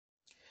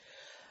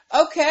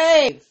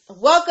Okay,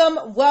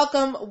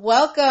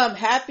 welcome.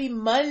 Happy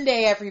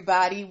Monday,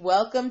 everybody.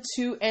 Welcome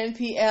to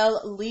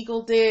NPL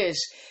Legal Dish.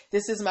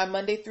 This is my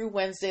Monday through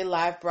Wednesday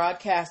live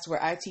broadcast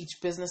where I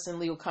teach business and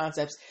legal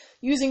concepts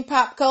using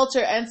pop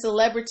culture and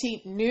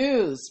celebrity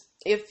news.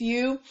 If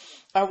you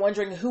are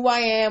wondering who I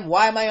am,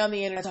 why am I on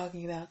the internet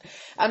talking about?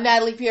 I'm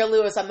Natalie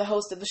Pierre-Lewis. I'm the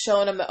host of the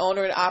show and I'm the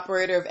owner and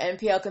operator of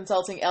NPL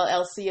Consulting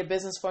LLC, a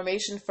business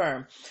formation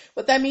firm.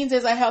 What that means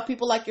is I help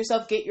people like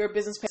yourself get your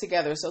business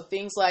together. So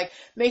things like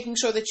making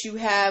sure that you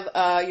have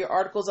your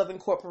articles of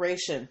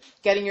incorporation,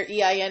 getting your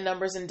EIN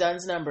numbers and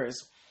DUNS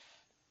numbers,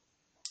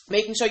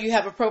 making sure you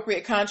have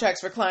appropriate contracts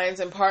for clients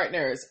and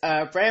partners,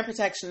 brand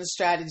protection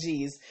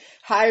strategies,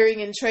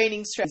 hiring and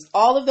training strategies,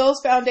 all of those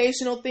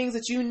foundational things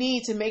that you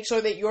need to make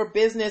sure that your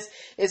business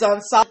is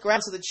on solid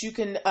ground so that you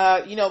can,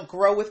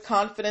 grow with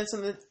confidence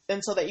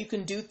and so that you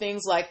can do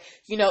things like,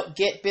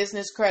 get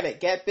business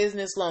credit, get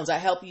business loans. I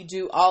help you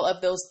do all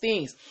of those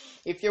things.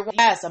 If you're,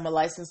 yes, I'm a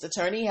licensed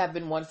attorney, have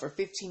been one for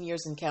 15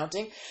 years and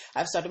counting.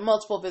 I've started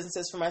multiple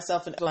businesses for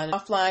myself and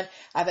offline.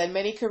 I've had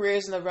many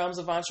careers in the realms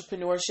of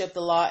entrepreneurship,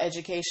 the law,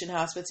 education,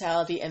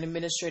 hospitality, and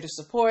administrative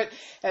support.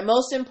 And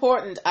most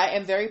important, I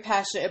am very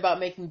passionate about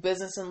making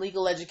business and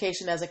legal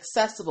education as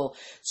accessible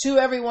to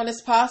everyone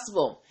as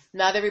possible.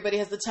 Not everybody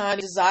has the time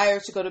or desire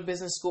to go to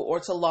business school or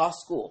to law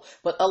school,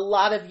 but a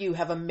lot of you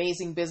have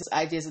amazing business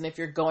ideas. And if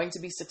you're going to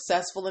be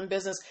successful in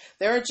business,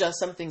 there are just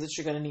some things that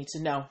you're going to need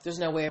to know. There's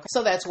no way.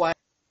 So that's why,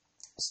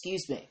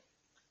 excuse me.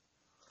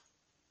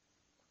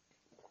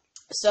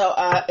 So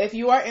if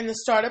you are in the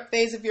startup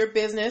phase of your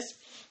business,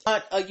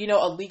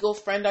 a legal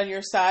friend on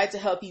your side to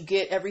help you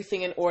get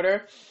everything in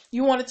order,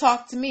 you want to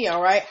talk to me,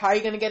 all right? How are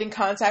you going to get in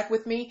contact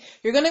with me?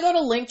 You're going to go to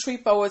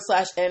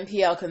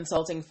Linktree/NPL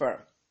Consulting Firm.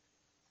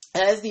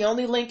 That is the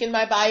only link in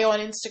my bio on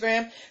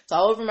Instagram. It's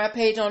all over my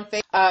page on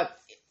Facebook.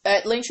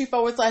 At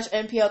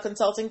Linktree/NPL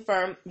Consulting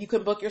Firm, you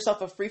can book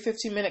yourself a free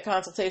 15-minute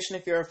consultation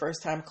if you're a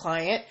first-time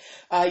client.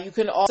 You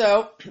can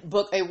also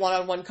book a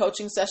one-on-one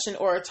coaching session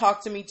or a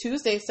Talk to Me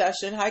Tuesday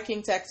session, Hi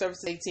King Tech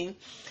Service 18,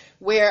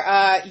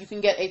 where you can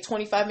get a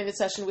 25-minute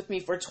session with me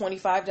for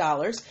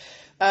 $25.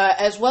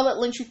 As well at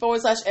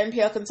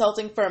Linktree/NPL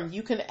Consulting Firm,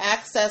 you can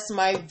access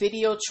my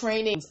video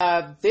trainings.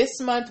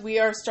 This month we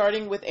are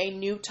starting with a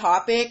new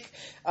topic.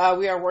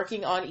 We are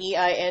working on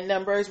EIN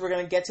numbers. We're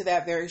going to get to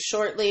that very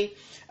shortly.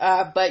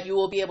 But you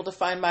will be able to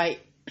find my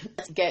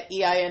Get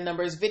EIN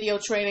Numbers video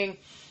training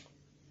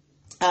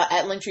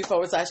at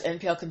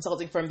Linktree/NPL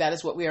Consulting Firm. That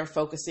is what we are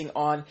focusing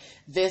on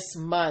this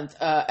month.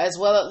 As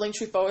well at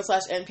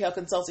Linktree/NPL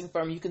Consulting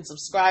Firm, you can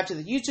subscribe to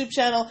the YouTube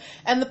channel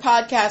and the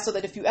podcast so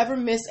that if you ever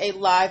miss a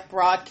live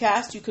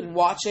broadcast, you can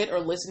watch it or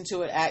listen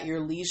to it at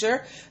your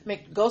leisure.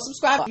 Go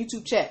subscribe to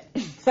YouTube chat.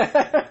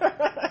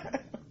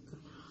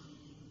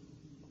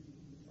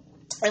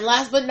 And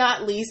last but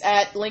not least,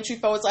 at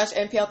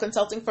Linktree/NPL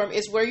Consulting Firm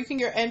is where you can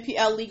get your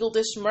NPL Legal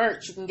Dish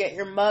merch. You can get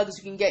your mugs,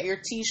 you can get your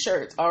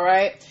t-shirts, all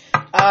right?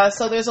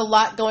 So there's a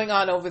lot going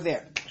on over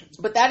there.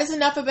 But that is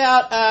enough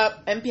about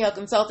NPL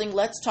Consulting.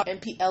 Let's talk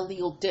NPL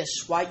Legal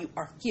Dish, why you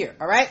are here,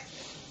 all right?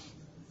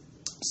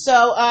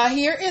 So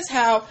here is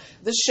how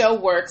the show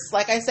works.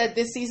 Like I said,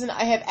 this season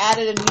I have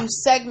added a new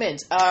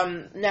segment.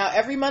 Now,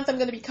 every month I'm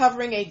going to be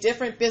covering a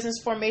different business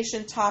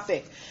formation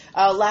topic.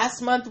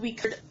 Last month we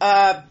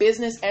covered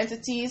business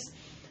entities.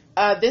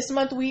 This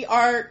month we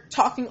are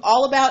talking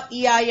all about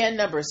EIN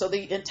numbers. So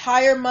the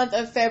entire month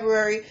of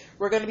February,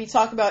 we're going to be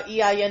talking about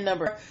EIN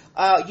number.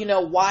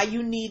 Why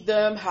you need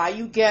them, how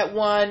you get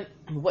one,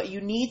 what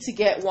you need to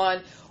get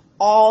one,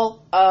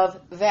 all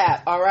of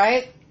that. All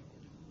right.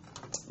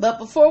 But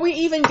before we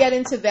even get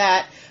into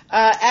that,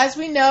 as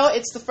we know,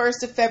 it's the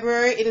 1st of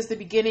February. It is the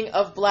beginning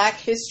of Black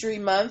History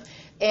Month.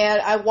 And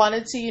I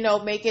wanted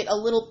to, make it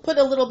put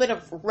a little bit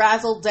of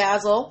razzle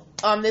dazzle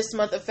on this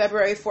month of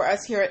February for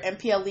us here at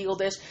NPL Legal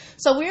Dish.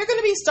 So we're going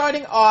to be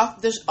starting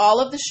off all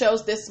of the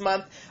shows this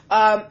month.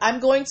 I'm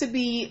going to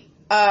be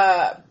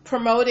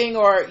promoting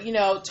or,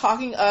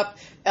 talking up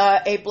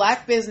a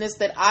Black business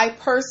that I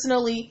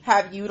personally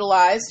have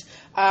utilized.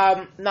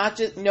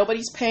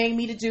 Nobody's paying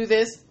me to do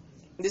this.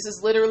 This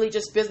is literally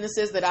just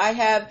businesses that I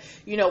have,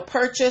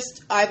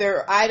 purchased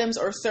either items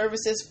or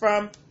services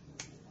from.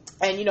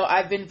 And,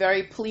 I've been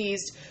very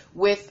pleased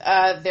with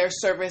their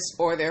service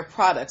or their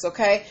products,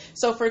 okay?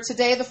 So for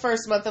today, the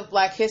first month of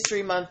Black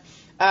History Month,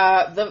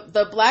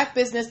 the Black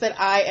business that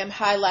I am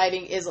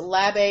highlighting is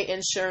Labe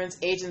Insurance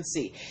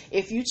Agency.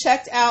 If you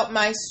checked out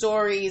my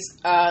stories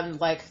on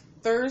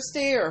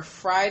Thursday or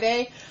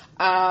Friday,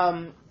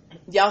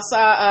 y'all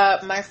saw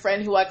my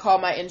friend who I call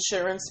my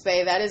insurance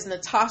bae. That is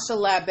Natasha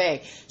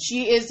Labe.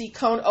 She is the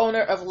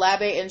co-owner of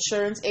Labe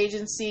Insurance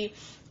Agency.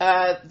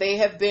 They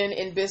have been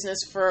in business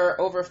for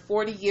over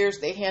 40 years.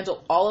 They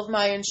handle all of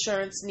my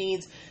insurance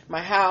needs,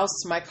 my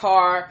house, my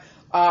car,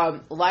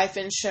 life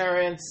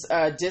insurance,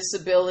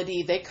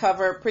 disability. They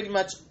cover pretty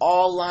much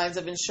all lines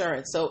of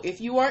insurance. So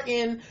if you are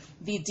in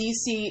the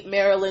DC,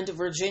 Maryland,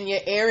 Virginia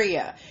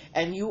area,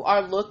 and you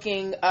are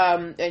looking,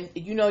 and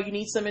you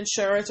need some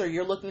insurance, or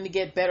you're looking to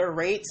get better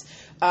rates,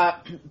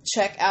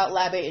 check out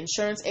LabA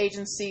Insurance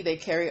Agency. They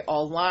carry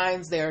all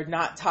lines. They're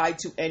not tied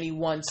to any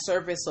one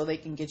service, so they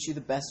can get you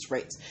the best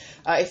rates.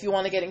 If you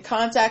want to get in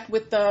contact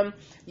with them,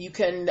 you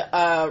can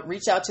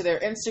reach out to their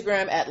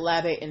Instagram at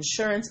LabA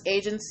Insurance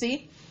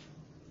Agency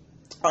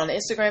on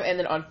Instagram, and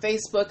then on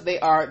Facebook, they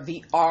are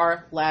the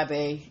R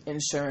LabA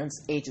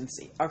Insurance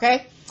Agency.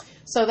 Okay?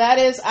 So that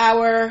is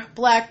our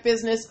Black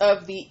business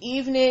of the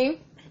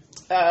evening.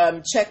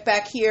 Check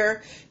back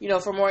here,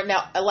 for more.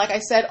 Now, like I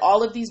said,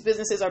 all of these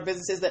businesses are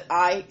businesses that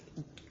I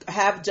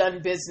have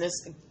done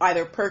business,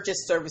 either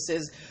purchased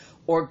services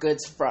or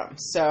goods from.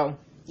 So,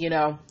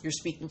 you're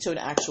speaking to an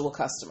actual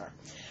customer.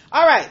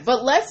 All right,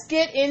 but let's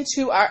get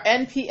into our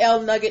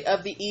NPL nugget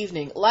of the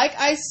evening. Like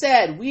I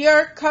said, we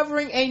are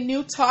covering a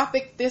new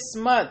topic this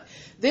month.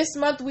 This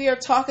month we are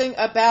talking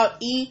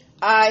about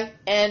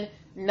EIN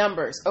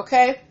numbers,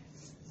 okay?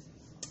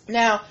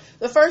 Now,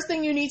 the first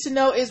thing you need to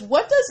know is,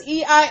 what does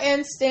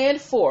EIN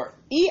stand for?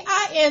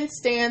 EIN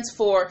stands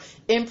for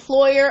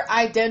Employer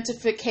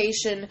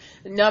Identification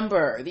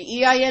Number.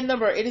 The EIN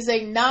number, it is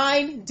a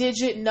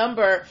 9-digit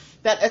number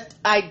that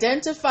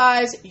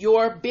identifies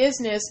your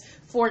business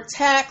for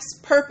tax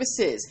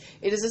purposes.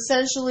 It is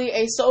essentially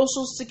a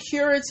social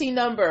security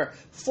number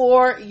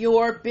for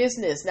your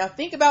business. Now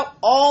think about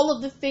all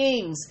of the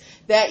things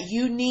that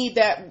you need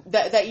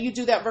that you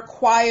do that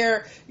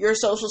require your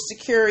social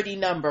security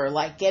number,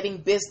 like getting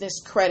business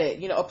credit,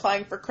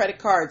 applying for credit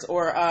cards,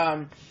 or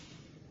I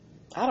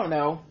don't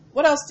know.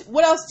 What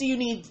else do you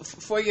need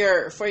for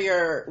your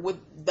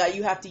that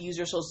you have to use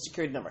your social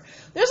security number?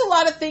 There's a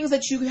lot of things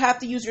that you have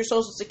to use your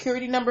social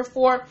security number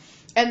for,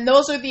 and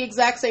those are the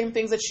exact same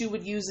things that you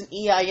would use an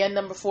EIN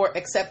number for,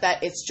 except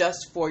that it's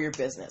just for your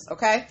business.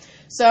 Okay?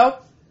 So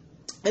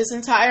this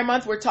entire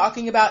month, we're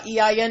talking about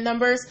EIN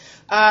numbers.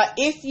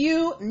 If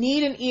you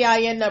need an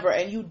EIN number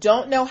and you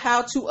don't know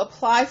how to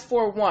apply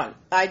for one,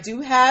 I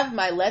do have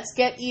my Let's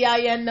Get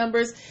EIN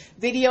Numbers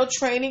video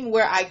training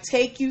where I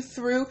take you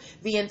through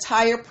the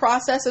entire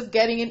process of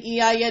getting an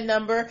EIN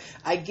number.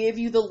 I give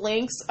you the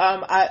links.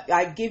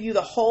 I give you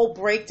the whole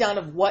breakdown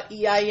of what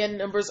EIN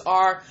numbers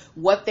are,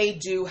 what they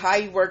do, how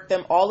you work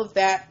them, all of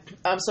that.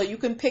 So you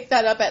can pick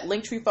that up at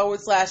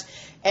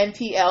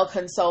Linktree/NPL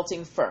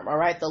Consulting Firm. All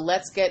right, the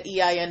Let's Get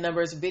EIN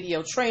Numbers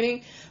video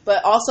training.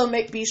 But also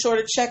be sure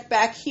to check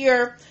back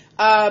here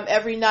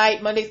every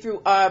night, Monday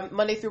through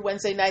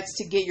Wednesday nights,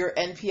 to get your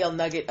NPL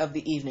nugget of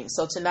the evening.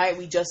 So tonight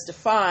we just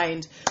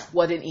defined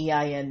what an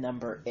EIN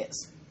number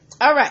is.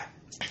 All right,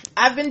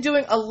 I've been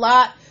doing a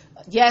lot.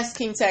 Yes,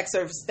 King Tax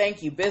Service,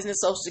 thank you.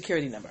 Business Social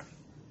Security number.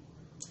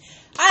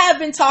 I have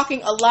been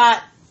talking a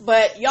lot,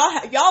 but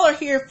y'all are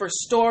here for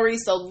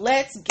stories, so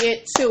let's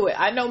get to it.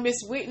 I know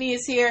Miss Whitney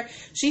is here.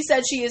 She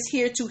said she is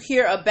here to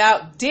hear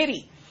about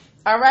Diddy.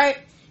 All right,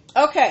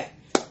 okay.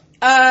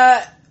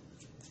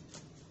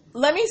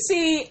 Let me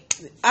see.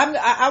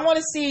 I want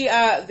to see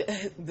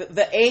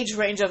the age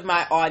range of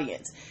my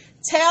audience.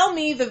 Tell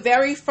me the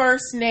very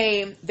first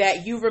name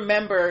that you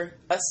remember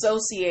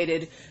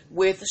associated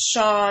with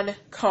Sean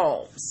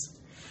Combs.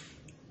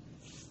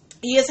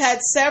 He has had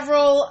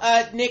several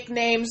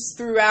nicknames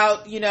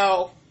throughout,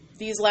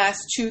 these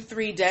last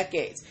 2-3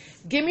 decades.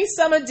 Give me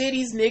some of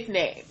Diddy's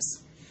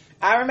nicknames.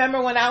 I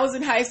remember when I was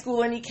in high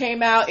school and he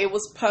came out, it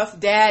was Puff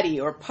Daddy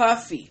or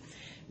Puffy.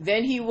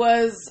 Then he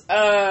was,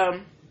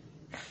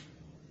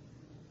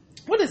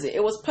 what is it?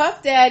 It was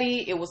Puff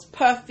Daddy, it was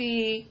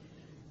Puffy,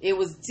 it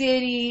was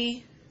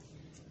Diddy.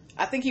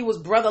 I think he was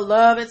Brother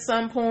Love at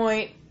some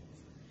point.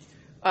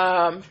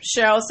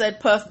 Cheryl said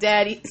Puff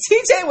Daddy.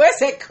 TJ West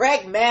said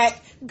Crack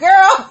Mac.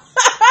 Girl,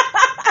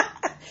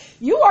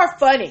 you are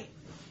funny.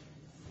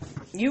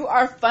 You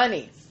are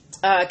funny.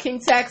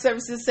 King Tax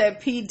Services said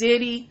P.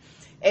 Diddy.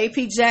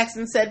 AP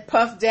Jackson said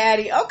Puff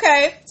Daddy.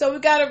 Okay, so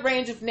we've got a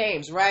range of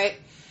names, right?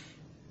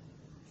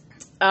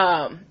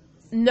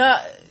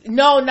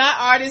 No, not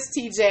artist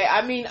TJ.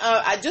 I mean,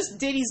 just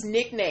Diddy's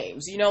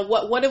nicknames.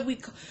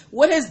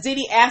 What has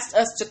Diddy asked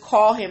us to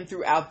call him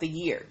throughout the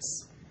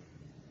years?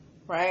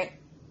 Right?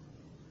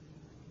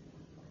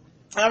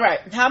 All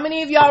right. How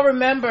many of y'all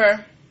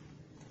remember?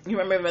 You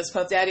remember him as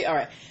Puff Daddy? All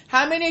right.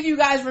 How many of you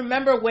guys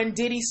remember when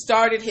Diddy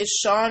started his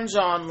Sean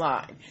John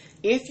line?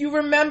 If you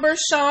remember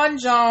Sean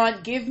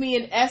John, give me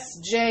an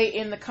SJ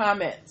in the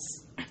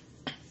comments.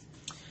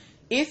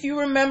 If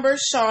you remember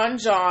Sean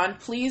John,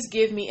 please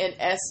give me an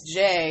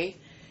SJ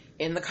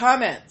in the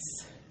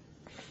comments.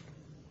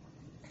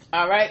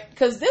 All right?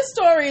 Because this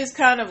story is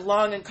kind of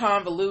long and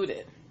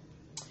convoluted.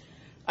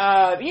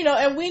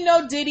 And we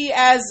know Diddy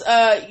as,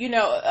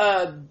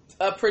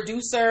 a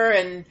producer,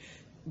 and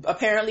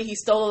apparently he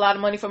stole a lot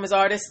of money from his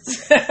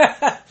artists.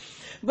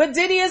 But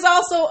Diddy is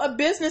also a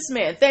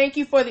businessman. Thank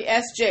you for the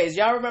SJs.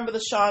 Y'all remember the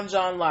Sean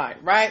John line,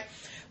 right?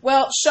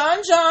 Well,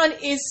 Sean John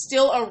is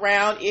still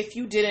around if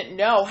you didn't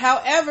know.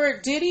 However,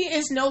 Diddy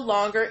is no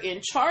longer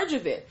in charge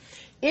of it.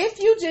 If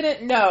you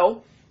didn't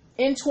know,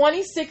 in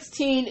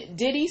 2016,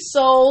 Diddy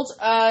sold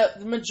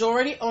the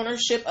majority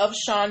ownership of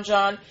Sean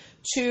John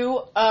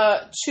to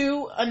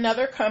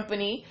another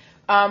company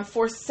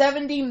for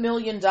 $70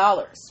 million.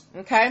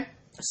 Okay?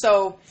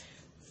 So,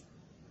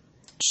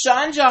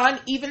 Sean John,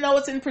 even though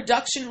it's in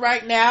production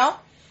right now,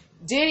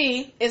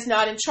 Diddy is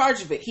not in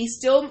charge of it. He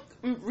still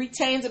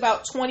retains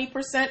about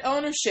 20%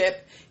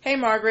 ownership. Hey,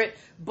 Margaret.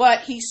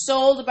 But he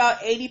sold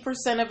about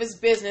 80% of his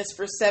business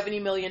for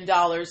 $70 million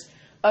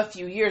a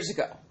few years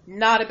ago.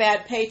 Not a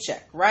bad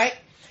paycheck, right?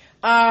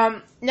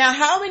 Now,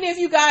 how many of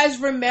you guys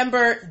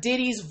remember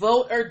Diddy's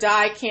Vote or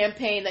Die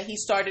campaign that he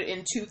started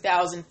in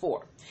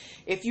 2004?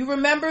 If you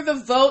remember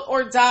the Vote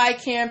or Die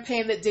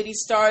campaign that Diddy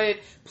started,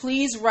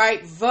 please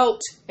write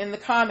vote in the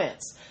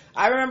comments.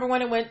 I remember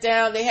when it went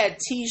down, they had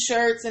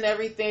t-shirts and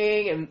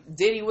everything, and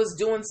Diddy was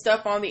doing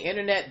stuff on the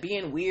internet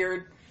being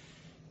weird.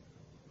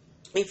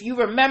 If you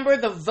remember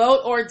the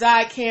Vote or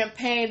Die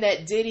campaign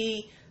that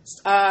Diddy,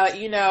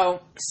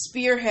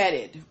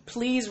 spearheaded,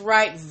 please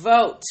write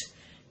vote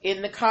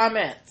in the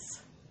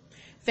comments.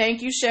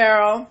 Thank you,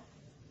 Cheryl.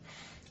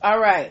 All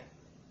right.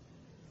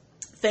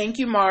 Thank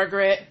you,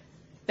 Margaret.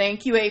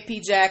 Thank you,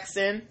 AP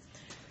Jackson.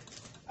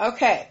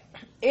 Okay.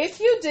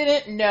 If you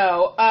didn't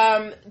know,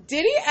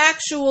 Diddy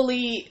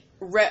actually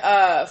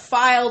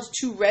filed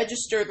to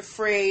register the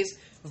phrase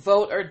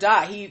vote or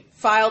die. He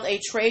filed a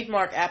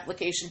trademark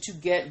application to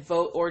get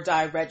vote or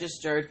die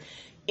registered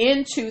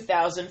in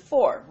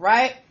 2004,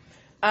 right?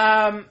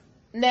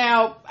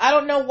 Now, I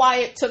don't know why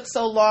it took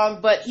so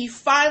long, but he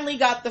finally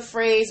got the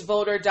phrase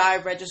vote or die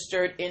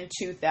registered in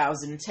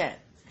 2010.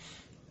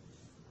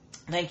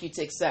 Thank you,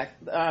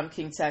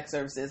 King Tax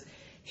Services.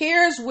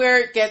 Here's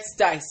where it gets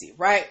dicey,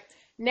 right?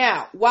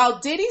 Now, while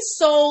Diddy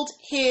sold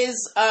his,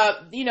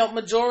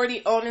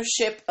 majority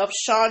ownership of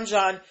Sean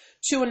John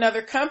to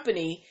another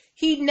company,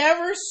 he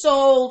never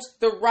sold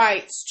the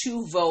rights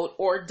to vote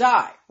or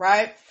die,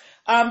 right?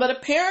 But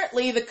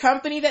apparently the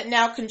company that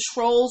now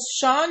controls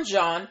Sean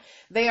John,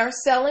 they are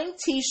selling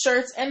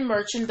t-shirts and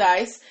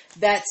merchandise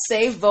that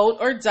say vote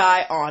or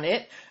die on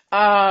it.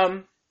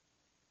 And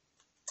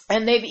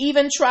they've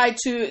even tried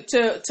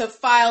to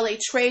file a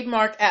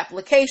trademark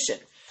application.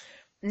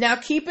 Now,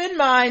 keep in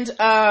mind,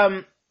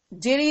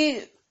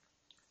 Diddy,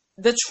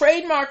 the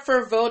trademark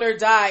for vote or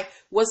die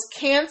was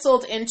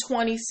canceled in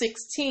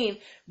 2016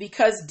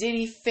 because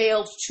Diddy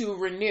failed to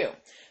renew.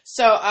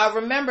 So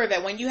remember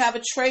that when you have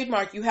a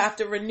trademark, you have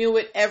to renew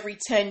it every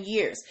 10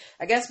 years.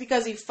 I guess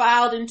because he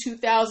filed in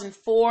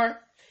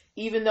 2004,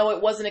 even though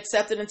it wasn't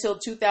accepted until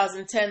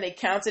 2010, they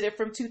counted it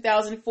from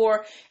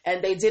 2004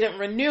 and they didn't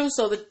renew.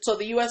 So the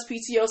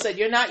USPTO said,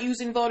 you're not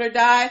using vote or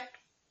die?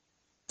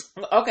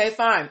 Okay,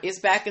 fine. It's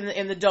back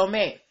in the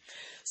domain.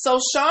 So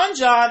Sean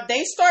John,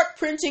 they start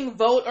printing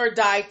vote or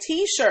die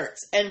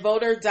t-shirts and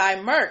vote or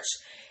die merch.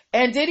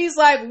 And Diddy's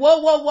like,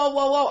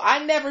 whoa.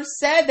 I never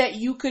said that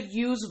you could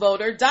use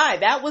vote or die.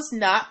 That was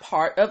not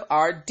part of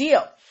our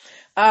deal.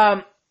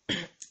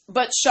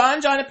 But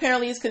Sean John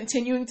apparently is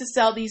continuing to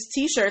sell these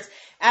t-shirts.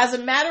 As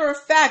a matter of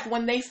fact,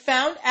 when they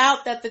found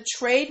out that the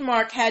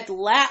trademark had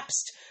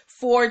lapsed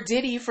for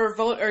Diddy for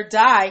vote or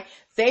die,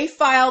 they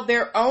filed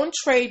their own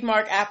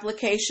trademark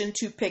application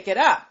to pick it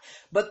up.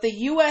 But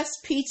the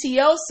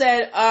USPTO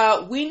said,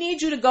 we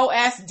need you to go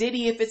ask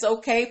Diddy if it's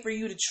okay for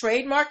you to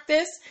trademark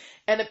this.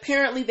 And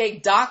apparently they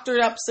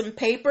doctored up some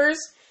papers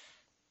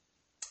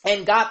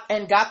and got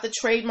the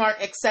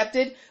trademark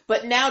accepted.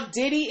 But now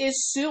Diddy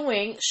is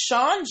suing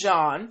Sean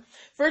John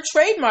for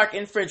trademark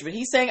infringement.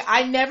 He's saying,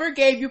 I never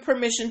gave you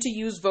permission to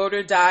use vote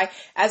or die.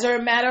 As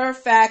a matter of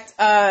fact,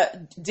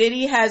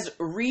 Diddy has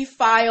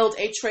refiled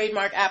a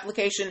trademark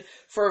application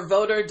for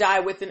vote or die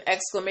with an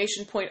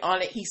exclamation point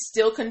on it. He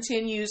still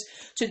continues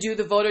to do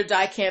the vote or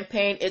die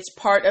campaign. It's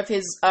part of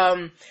his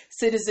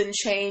Citizen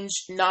Change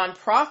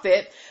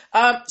nonprofit.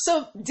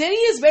 So Diddy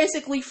is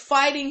basically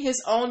fighting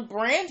his own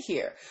brand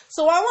here.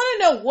 So I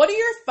want to know, what are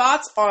your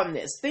thoughts on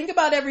this? Think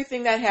about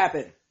everything that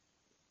happened.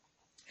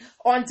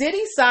 On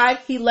Diddy's side,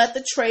 he let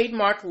the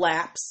trademark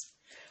lapse.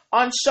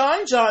 On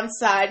Sean John's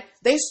side,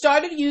 they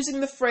started using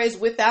the phrase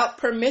without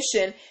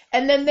permission,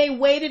 and then they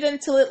waited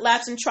until it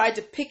lapsed and tried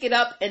to pick it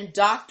up and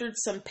doctored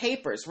some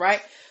papers,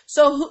 right?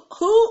 So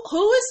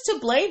who is to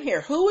blame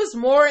here? Who is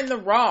more in the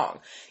wrong?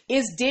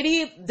 Does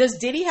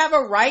Diddy have a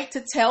right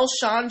to tell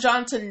Sean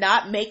John to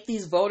not make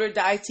these vote or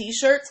die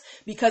t-shirts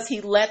because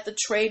he let the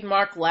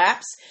trademark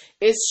lapse?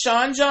 Is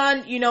Sean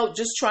John,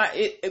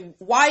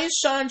 why is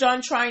Sean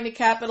John trying to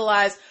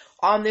capitalize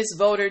on this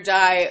vote or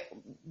die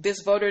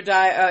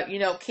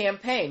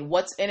campaign?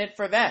 What's in it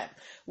for them?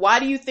 Why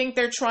do you think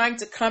they're trying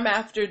to come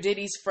after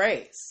Diddy's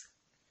phrase?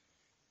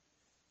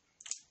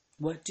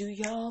 What do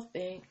y'all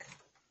think?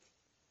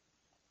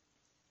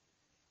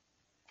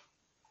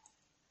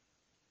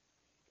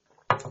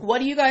 What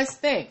do you guys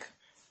think?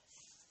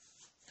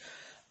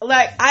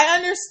 Like, I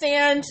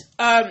understand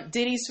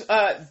Diddy's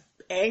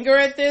anger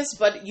at this,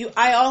 but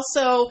I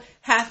also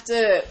have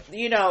to,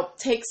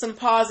 take some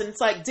pause. And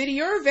it's like, Diddy,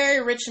 you're a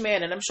very rich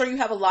man, and I'm sure you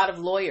have a lot of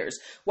lawyers.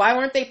 Why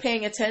weren't they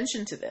paying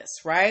attention to this,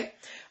 right?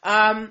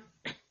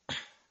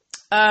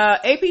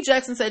 AP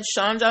Jackson said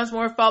Sean John's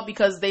more at fault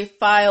because they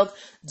filed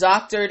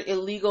doctored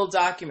illegal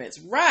documents.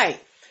 Right.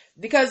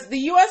 Because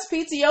the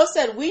USPTO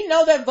said, we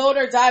know that Vote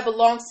or Die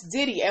belongs to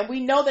Diddy, and we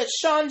know that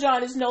Sean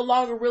John is no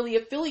longer really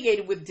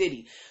affiliated with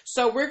Diddy.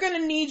 So we're going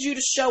to need you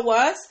to show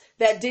us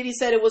that Diddy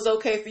said it was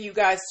okay for you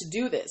guys to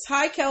do this.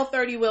 Hi,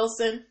 Kel30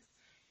 Wilson.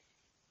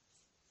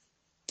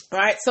 All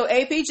right, so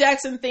AP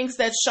Jackson thinks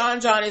that Sean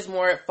John is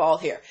more at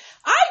fault here.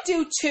 I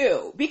do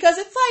too, because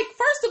it's like,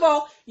 first of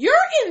all, you're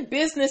in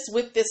business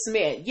with this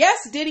man.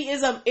 Yes, Diddy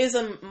is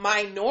a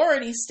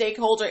minority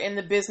stakeholder in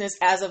the business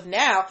as of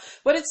now,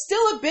 but it's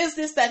still a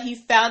business that he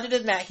founded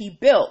and that he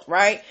built,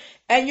 right?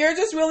 And you're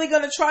just really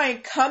going to try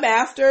and come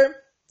after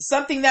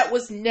something that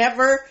was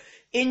never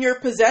in your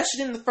possession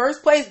in the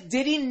first place.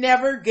 Diddy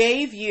never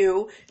gave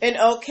you an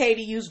okay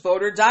to use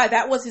Vote or Die.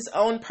 That was his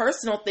own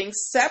personal thing,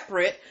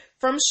 separate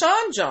from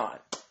Sean John.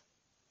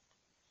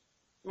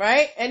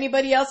 Right?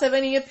 Anybody else have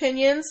any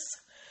opinions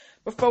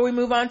before we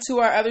move on to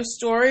our other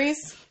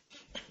stories?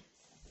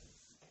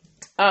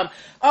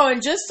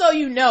 And just so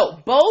you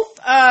know, both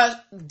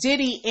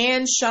Diddy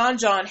and Sean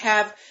John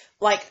have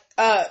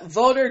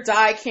Vote or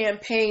Die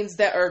campaigns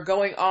that are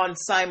going on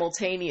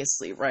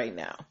simultaneously right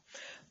now.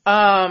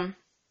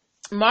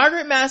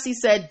 Margaret Massey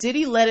said,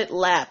 Diddy let it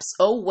lapse.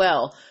 Oh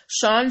well,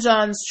 Sean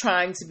John's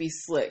trying to be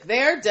slick.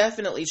 They're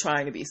definitely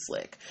trying to be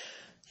slick.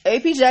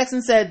 AP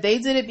Jackson said they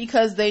did it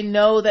because they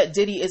know that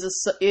Diddy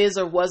is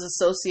or was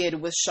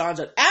associated with Sean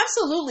John.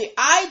 Absolutely.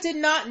 I did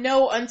not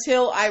know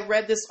until I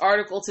read this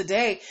article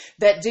today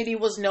that Diddy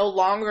was no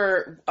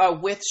longer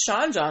with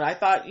Sean John. I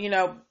thought,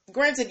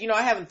 granted,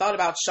 I haven't thought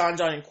about Sean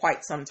John in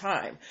quite some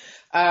time.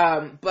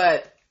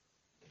 But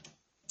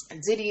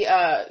Diddy,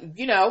 I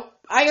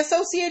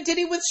associate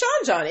Diddy with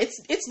Sean John.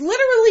 It's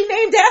literally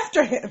named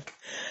after him.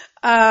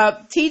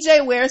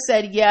 TJ Ware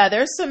said, yeah,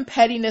 there's some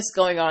pettiness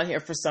going on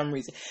here for some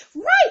reason.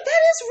 Right,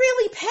 that is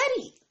really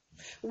petty.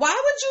 Why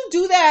would you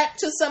do that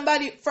to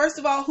somebody, first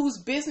of all, whose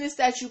business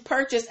that you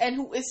purchased and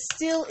who is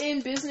still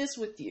in business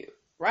with you,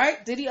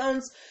 right? Diddy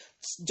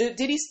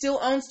still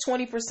owns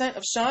 20%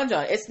 of Sean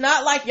John. It's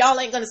not like y'all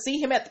ain't going to see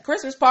him at the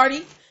Christmas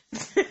party.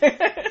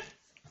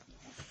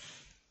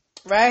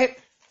 Right?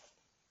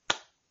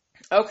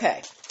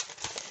 Okay.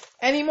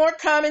 Any more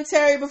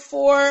commentary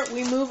before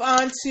we move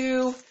on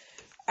to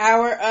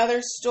our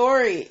other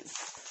stories?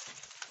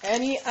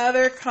 Any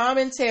other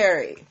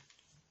commentary?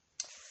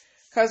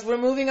 Because we're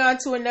moving on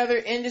to another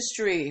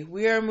industry.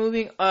 We are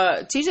moving,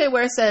 TJ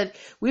Ware said,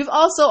 we've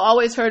also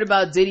always heard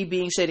about Diddy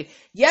being shady.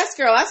 Yes,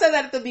 girl, I said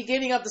that at the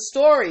beginning of the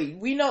story.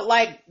 We know,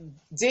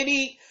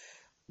 Diddy,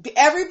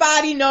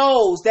 everybody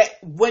knows that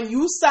when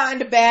you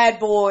signed a Bad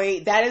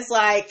Boy, that is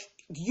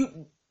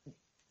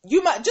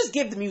you might just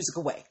give the music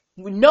away.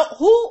 No,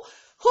 who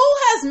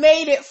has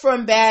made it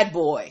from Bad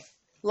Boy?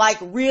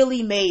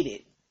 Really made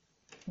it.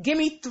 Give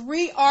me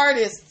 3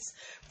 artists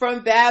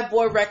from Bad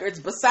Boy Records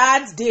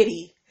besides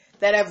Diddy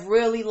that have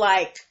really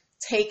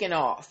taken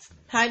off.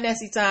 Hi,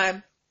 Nessie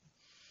Time.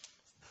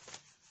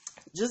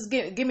 Just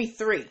give me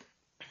 3,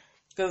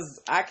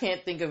 because I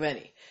can't think of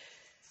any.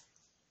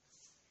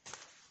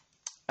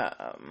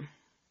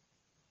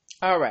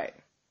 All right.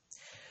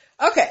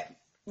 Okay.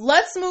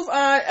 Let's move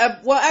on.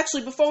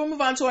 Actually, before we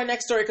move on to our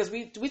next story, because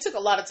we took a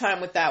lot of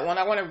time with that one,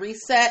 I want to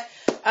reset.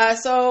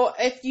 So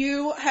if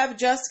you have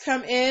just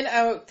come in,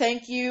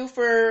 thank you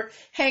for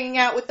hanging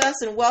out with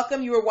us and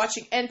welcome. You are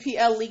watching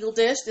NPL Legal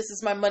Dish. This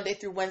is my Monday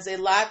through Wednesday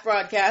live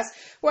broadcast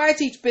where I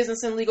teach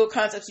business and legal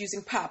concepts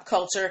using pop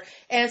culture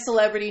and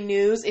celebrity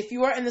news. If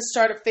you are in the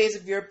startup phase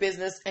of your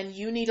business and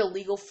you need a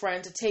legal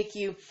friend to take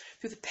you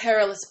through the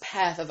perilous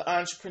path of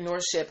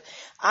entrepreneurship,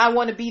 I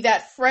want to be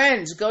that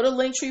friend. Go to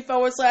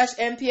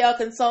Linktree/NPL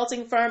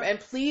Consulting Firm and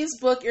please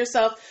book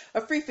yourself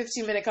a free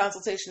 15-minute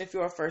consultation if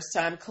you're a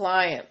first-time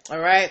client. All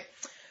right.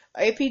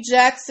 AP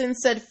Jackson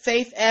said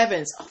Faith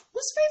Evans. Oh,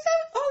 was Faith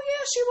Evans? Oh,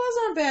 yeah, she was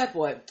on Bad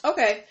Boy.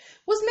 Okay.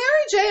 Was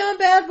Mary J on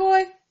Bad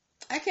Boy?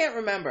 I can't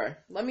remember.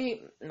 I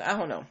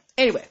don't know.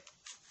 Anyway.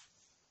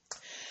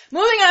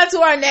 Moving on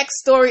to our next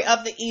story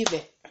of the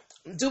evening.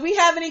 Do we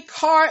have any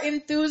car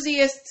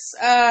enthusiasts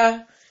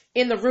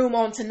in the room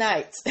on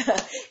tonight?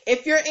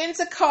 If you're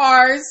into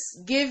cars,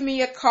 give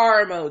me a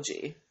car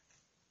emoji.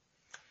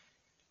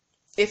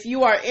 If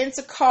you are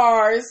into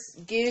cars,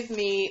 give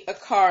me a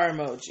car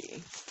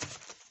emoji.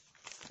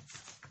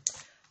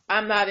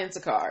 I'm not into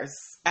cars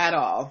at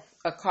all.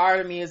 A car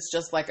to me is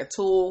just like a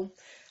tool.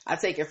 I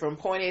take it from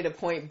point A to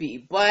point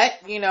B. But,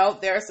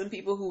 there are some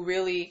people who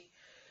really...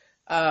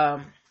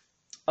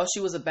 she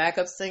was a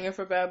backup singer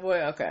for Bad Boy?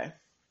 Okay.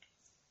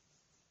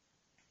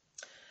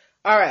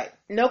 All right.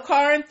 No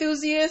car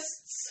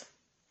enthusiasts?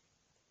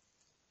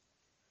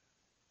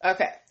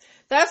 Okay.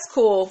 That's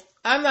cool.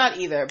 I'm not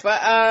either.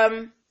 But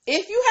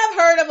if you have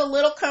heard of a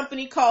little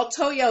company called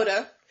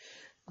Toyota,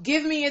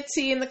 give me a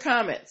T in the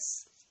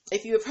comments.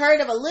 If you have heard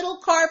of a little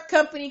car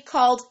company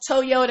called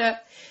Toyota,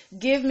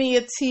 give me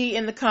a T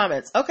in the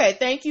comments. Okay,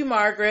 thank you,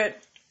 Margaret.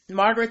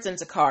 Margaret's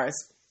into cars.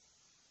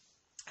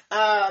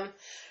 I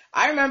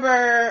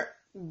remember,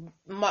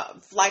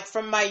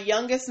 from my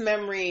youngest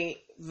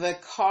memory, the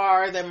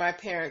car that my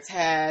parents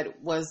had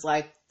was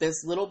like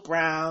this little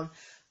brown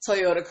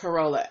Toyota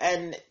Corolla.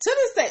 And to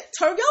this day,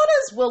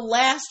 Toyotas will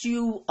last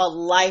you a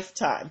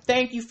lifetime.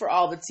 Thank you for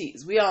all the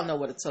T's. We all know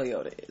what a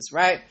Toyota is,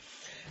 right?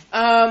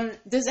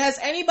 Has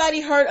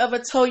anybody heard of a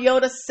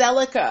Toyota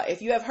Celica?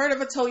 If you have heard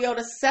of a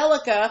Toyota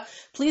Celica,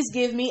 please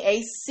give me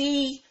a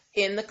C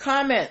in the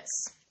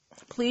comments.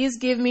 Please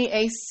give me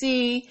a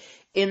C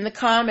in the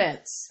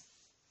comments.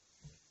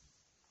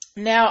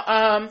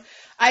 Now,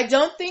 I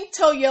don't think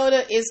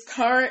Toyota is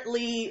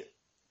currently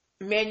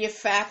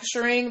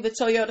manufacturing the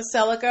Toyota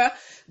Celica,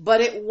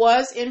 but it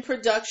was in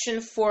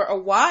production for a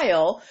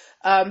while.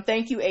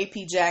 Thank you,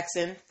 AP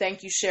Jackson.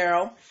 Thank you,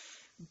 Cheryl.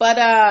 But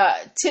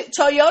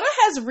Toyota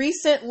has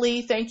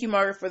recently, thank you,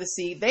 Margaret, for the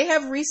C. They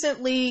have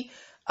recently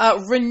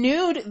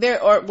renewed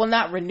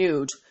not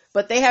renewed,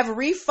 but they have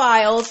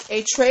refiled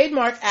a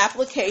trademark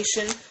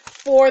application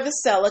for the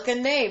Celica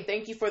name.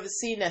 Thank you for the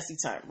C, Nessie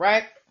time,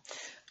 right?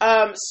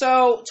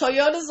 So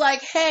Toyota's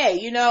like, hey,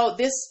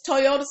 this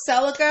Toyota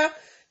Celica,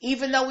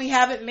 even though we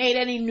haven't made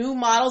any new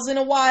models in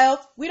a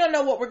while, we don't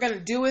know what we're going to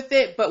do with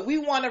it, but we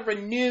want to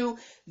renew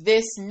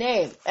this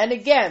name. And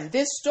again,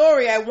 this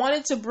story, I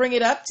wanted to bring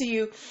it up to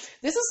you.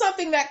 This is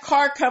something that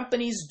car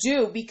companies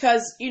do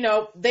because, you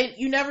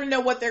never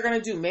know what they're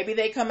going to do. Maybe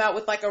they come out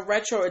with like a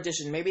retro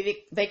edition.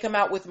 Maybe they come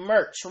out with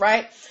merch,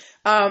 right?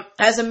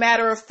 As a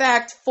matter of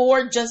fact,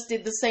 Ford just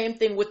did the same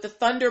thing with the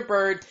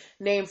Thunderbird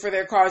name for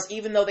their cars,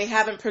 even though they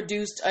haven't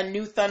produced a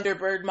new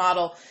Thunderbird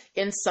model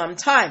in some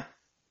time.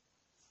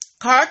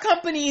 Car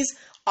companies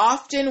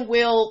often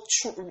will,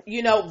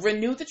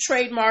 renew the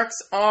trademarks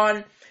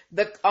on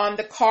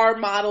the car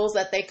models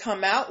that they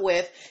come out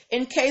with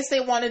in case they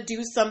want to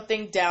do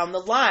something down the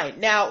line.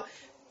 Now,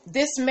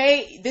 this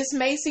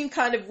may seem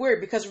kind of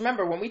weird because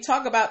remember, when we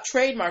talk about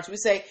trademarks, we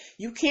say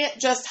you can't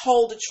just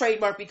hold a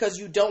trademark because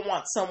you don't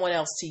want someone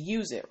else to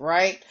use it,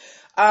 right?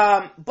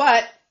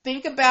 But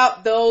think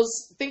about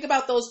those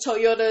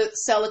Toyota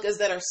Celicas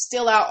that are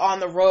still out on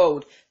the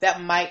road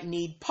that might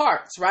need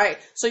parts, right?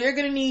 So you're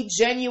going to need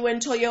genuine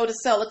Toyota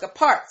Celica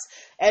parts.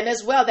 And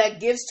as well,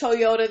 that gives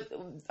Toyota,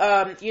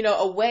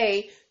 a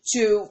way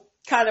to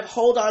kind of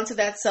hold on to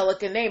that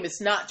Celica name. It's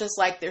not just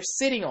like they're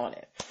sitting on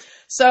it.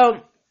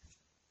 So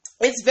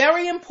it's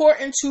very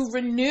important to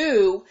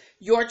renew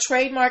your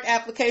trademark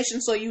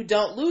application so you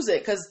don't lose it,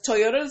 because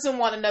Toyota doesn't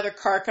want another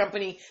car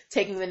company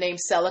taking the name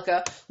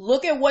Celica.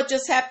 Look at what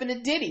just happened to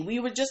Diddy. We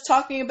were just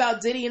talking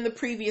about Diddy in the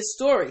previous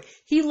story.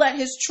 He let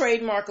his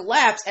trademark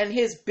lapse and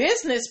his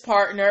business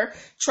partner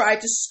tried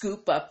to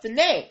scoop up the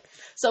name.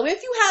 So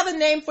if you have a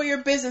name for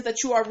your business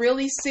that you are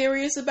really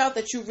serious about,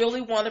 that you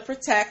really want to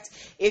protect,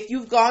 if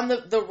you've gone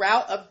the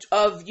route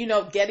of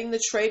getting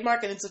the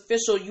trademark and it's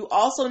official, you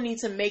also need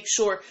to make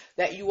sure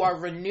that you are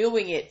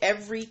renewing it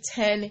every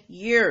 10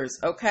 years,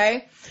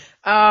 okay?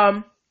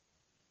 But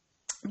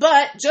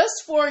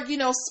just for,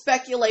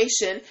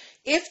 speculation,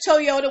 if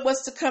Toyota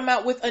was to come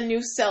out with a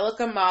new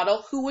Celica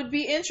model, who would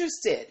be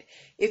interested?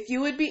 If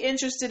you would be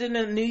interested in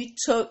a new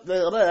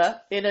Toyota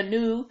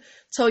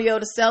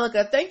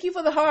Celica, thank you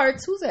for the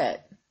hearts. Who's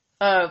that?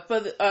 For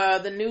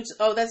the new,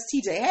 that's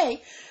TJ.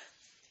 Hey,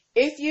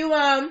 if you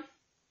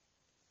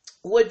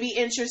would be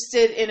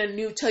interested in a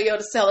new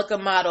Toyota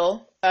Celica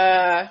model,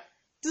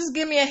 just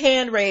give me a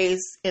hand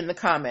raise in the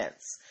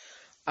comments.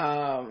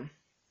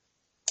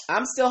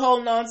 I'm still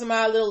holding on to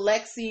my little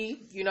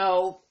Lexi,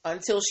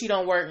 until she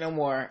don't work no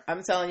more.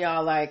 I'm telling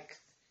y'all, like,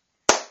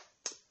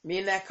 me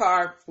and that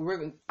car,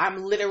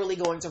 I'm literally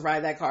going to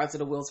ride that car till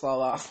the wheels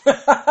fall off.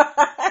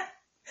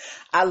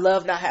 I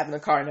love not having a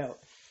car note.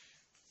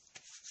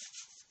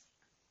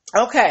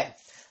 Okay.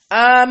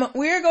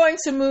 We're going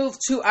to move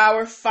to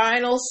our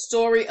final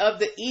story of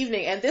the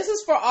evening. And this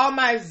is for all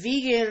my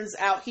vegans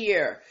out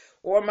here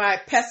or my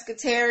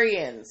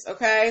pescatarians.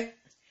 Okay.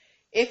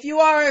 If you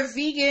are a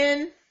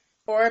vegan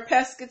or a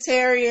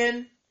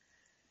pescatarian,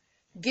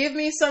 give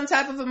me some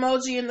type of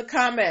emoji in the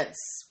comments.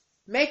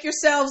 Make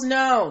yourselves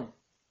known.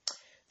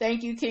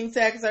 Thank you, King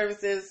Tech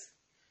Services.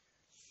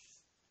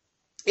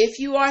 If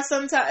you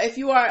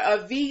are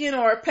a vegan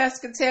or a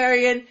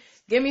pescatarian,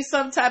 give me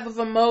some type of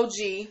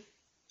emoji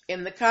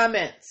in the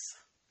comments.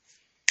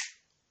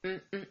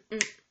 TJ,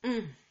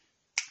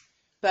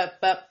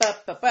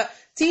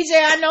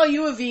 I know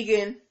you a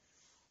vegan.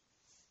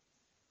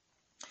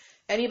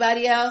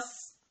 Anybody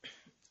else?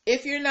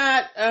 If you're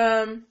not,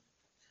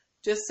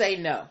 just say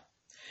no.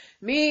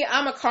 Me,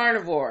 I'm a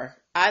carnivore.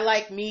 I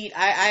like meat.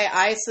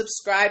 I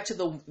subscribe to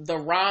the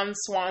Ron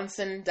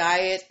Swanson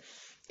diet.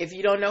 If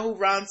you don't know who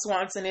Ron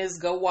Swanson is,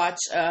 go watch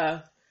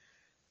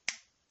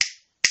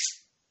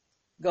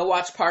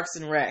Parks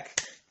and Rec.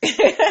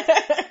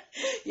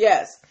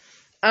 Yes.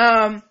 You're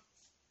a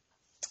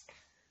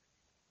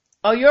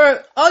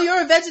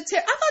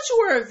vegetarian. I thought you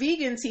were a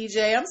vegan,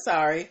 TJ. I'm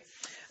sorry.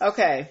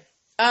 Okay.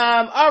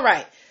 All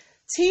right.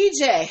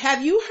 TJ,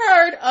 have you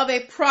heard of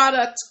a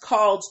product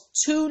called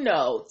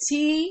Tuno?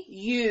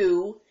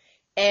 Tuno.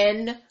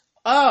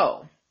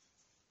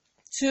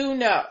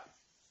 Tuno.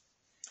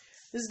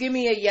 Just give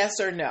me a yes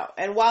or no.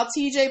 And while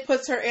TJ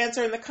puts her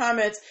answer in the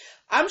comments,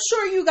 I'm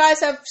sure you guys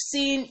have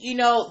seen,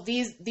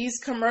 these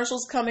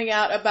commercials coming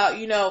out about,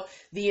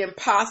 the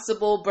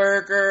Impossible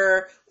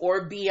Burger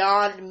or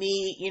Beyond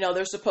Meat.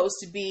 They're supposed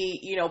to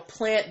be,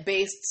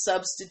 plant-based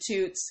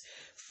substitutes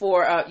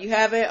for, you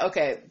have it?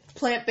 Okay.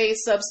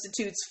 Plant-based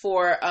substitutes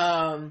for,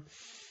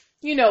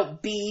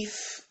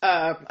 beef.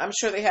 I'm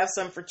sure they have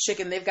some for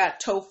chicken. They've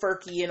got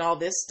tofurkey and all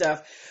this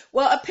stuff.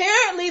 Well,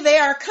 apparently they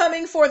are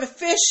coming for the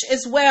fish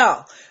as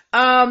well.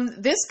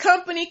 This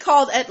company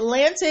called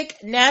Atlantic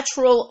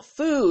Natural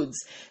Foods,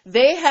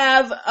 they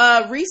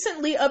have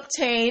recently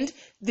obtained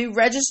the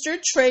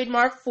registered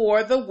trademark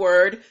for the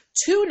word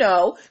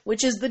Tuno,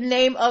 which is the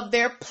name of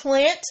their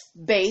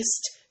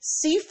plant-based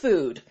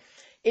seafood.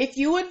 If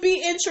you would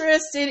be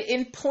interested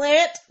in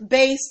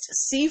plant-based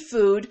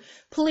seafood,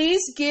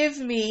 please give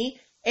me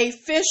a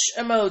fish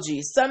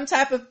emoji, some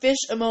type of fish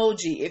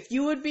emoji, if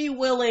you would be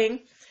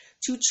willing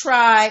to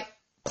try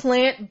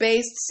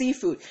plant-based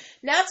seafood.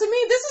 Now, to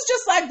me, this is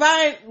just like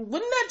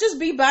wouldn't that just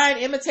be buying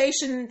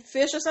imitation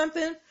fish or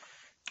something?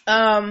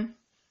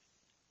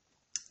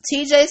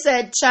 TJ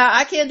said, "Child,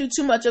 I can't do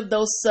too much of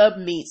those sub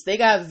meats. They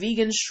got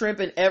vegan shrimp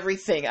and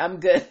everything.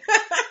 I'm good."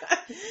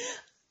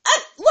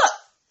 Look,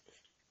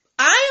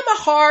 I am a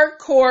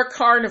hardcore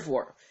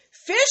carnivore.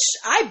 Fish,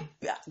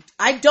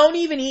 I don't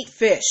even eat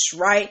fish,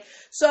 right?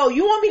 So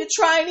you want me to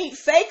try and eat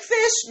fake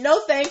fish?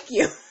 No, thank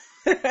you.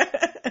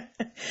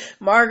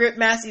 Margaret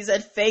Massey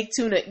said fake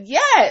tuna.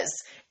 Yes.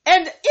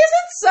 And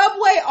isn't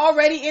Subway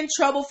already in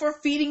trouble for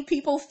feeding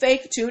people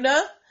fake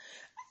tuna?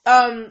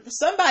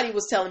 Somebody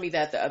was telling me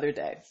that the other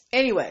day.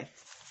 Anyway,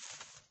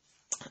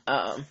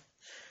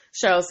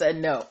 Cheryl said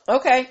no.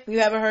 Okay, you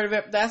haven't heard of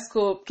it. That's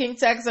cool. King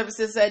Tax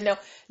Services said no.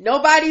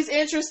 Nobody's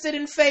interested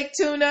in fake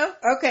tuna.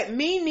 Okay,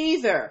 me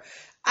neither.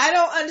 I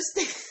don't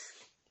understand.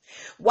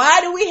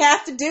 Why do we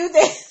have to do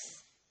this?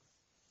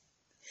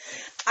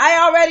 I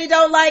already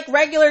don't like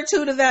regular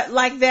tuna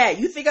like that.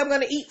 You think I'm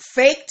going to eat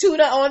fake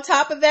tuna on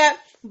top of that?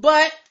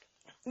 But,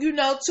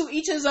 to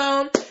each his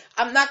own.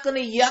 I'm not going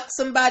to yuck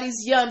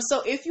somebody's yum.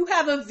 So if you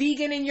have a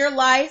vegan in your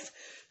life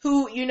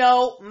who,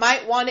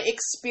 might want to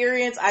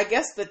experience, I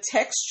guess, the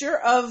texture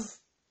of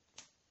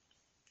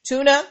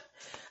tuna,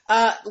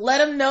 let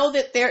them know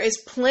that there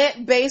is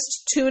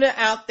plant-based tuna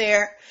out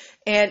there,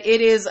 and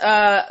it is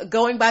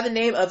going by the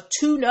name of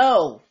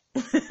Tuno.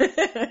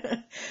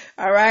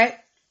 All right?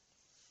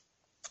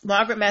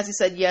 Margaret Massey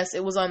said, yes,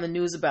 it was on the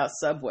news about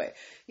Subway.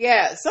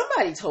 Yeah,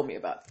 somebody told me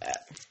about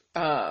that.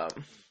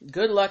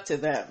 Good luck to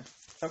them.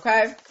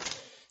 Okay?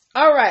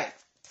 All right.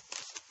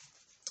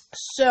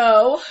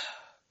 So,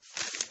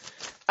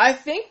 I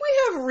think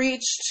we have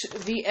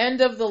reached the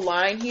end of the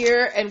line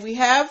here, and we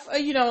have,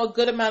 a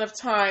good amount of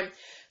time.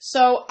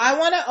 So, I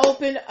want to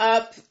open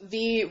up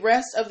the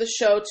rest of the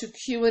show to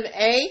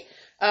Q&A.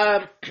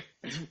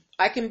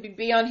 I can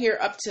be on here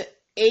up to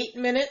 8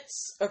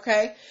 minutes,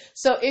 okay?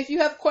 So if you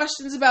have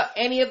questions about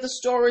any of the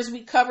stories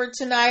we covered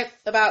tonight,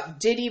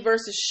 about Diddy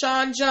versus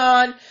Sean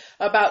John,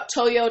 about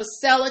Toyota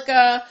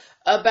Celica,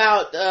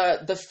 about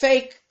the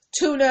fake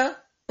tuna,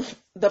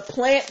 the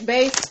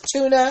plant-based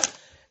tuna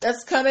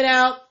that's coming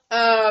out,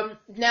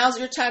 now's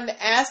your time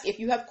to ask. If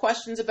you have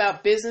questions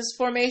about business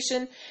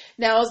formation,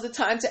 now is the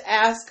time to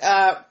ask.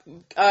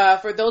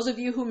 For those of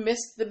you who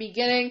missed the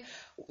beginning,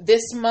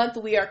 this month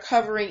we are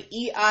covering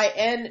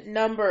EIN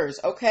numbers,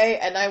 okay?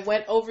 And I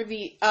went over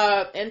the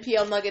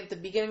NPL nugget at the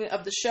beginning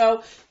of the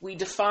show. We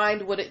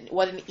defined what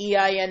an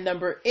EIN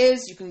number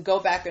is. You can go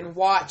back and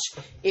watch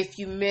if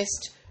you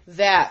missed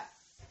that.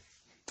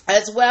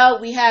 As well,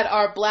 we had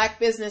our Black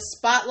Business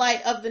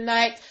Spotlight of the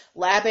night,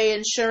 LabA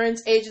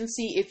Insurance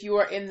Agency. If you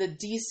are in the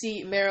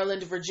DC,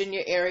 Maryland,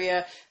 Virginia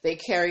area, they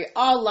carry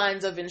all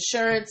lines of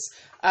insurance.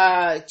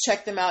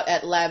 Check them out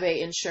at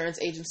LabA Insurance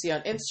Agency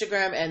on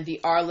Instagram and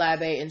the Our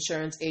LabA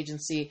Insurance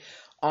Agency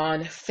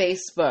on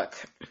Facebook.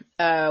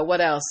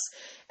 What else?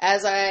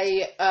 As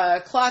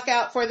I clock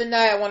out for the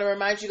night, I want to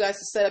remind you guys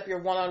to set up your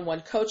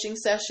one-on-one coaching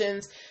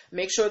sessions.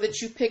 Make sure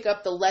that you pick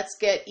up the Let's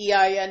Get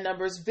EIN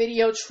Numbers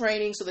video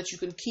training so that you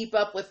can keep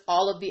up with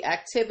all of the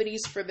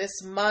activities for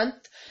this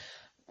month.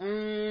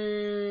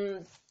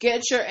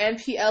 Get your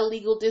NPL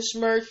Legal Dish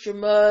merch, your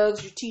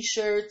mugs, your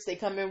t-shirts. They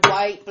come in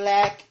white,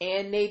 black,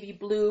 and navy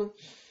blue.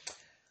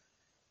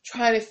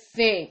 Trying to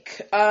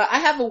think. I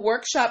have a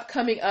workshop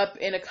coming up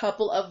in a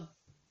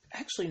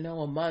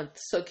month.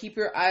 So keep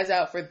your eyes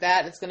out for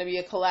that. It's going to be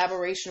a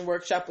collaboration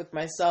workshop with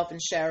myself and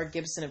Shara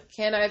Gibson of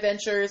Can-I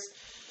Ventures.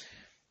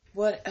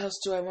 What else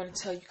do I want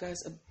to tell you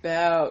guys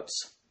about?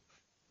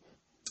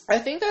 I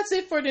think that's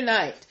it for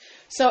tonight.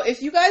 So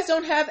if you guys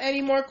don't have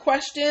any more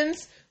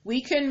questions,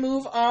 we can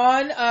move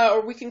on,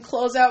 or we can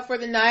close out for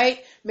the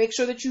night. Make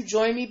sure that you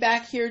join me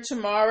back here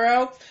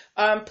tomorrow.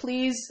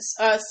 Please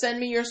send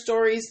me your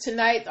stories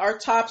tonight. Our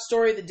top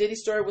story, the Diddy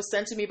story, was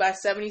sent to me by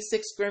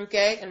 76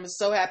 Grimke, and was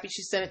so happy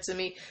she sent it to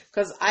me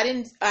because I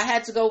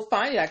had to go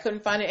find it. I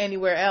couldn't find it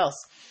anywhere else.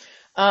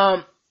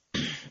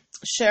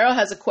 Cheryl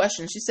has a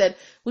question. She said,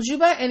 would you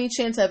by any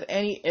chance have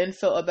any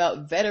info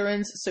about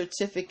Veterans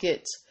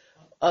Certificate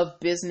of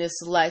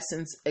Business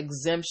License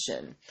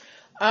Exemption?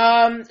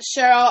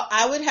 Cheryl,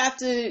 I would have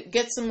to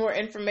get some more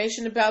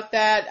information about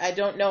that. I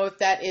don't know if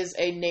that is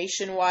a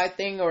nationwide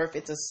thing or if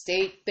it's a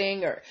state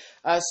thing, or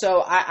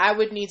so I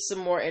would need some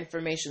more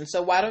information.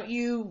 So why don't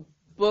you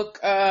book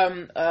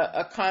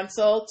a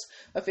consult,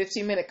 a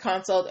 15-minute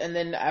consult, and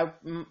then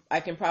I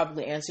can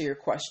probably answer your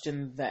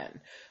question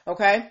then.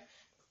 Okay?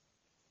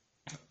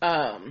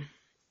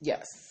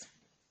 Yes.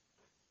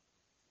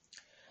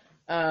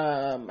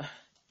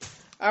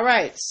 All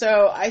right,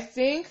 so I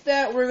think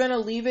that we're going to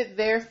leave it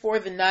there for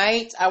the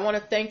night. I want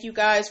to thank you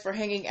guys for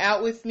hanging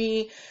out with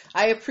me.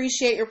 I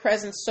appreciate your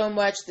presence so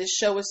much. This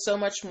show is so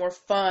much more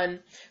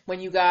fun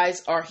when you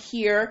guys are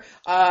here.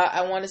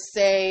 I want to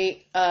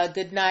say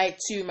good night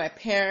to my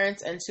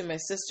parents and to my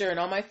sister and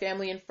all my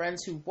family and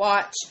friends who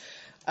watch.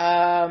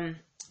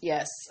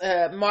 Yes,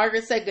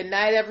 Margaret said good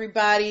night,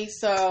 everybody.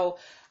 So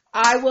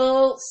I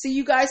will see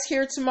you guys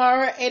here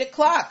tomorrow at 8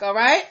 o'clock, all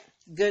right?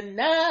 Good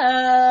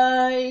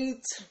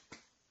night.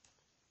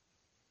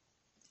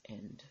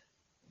 End.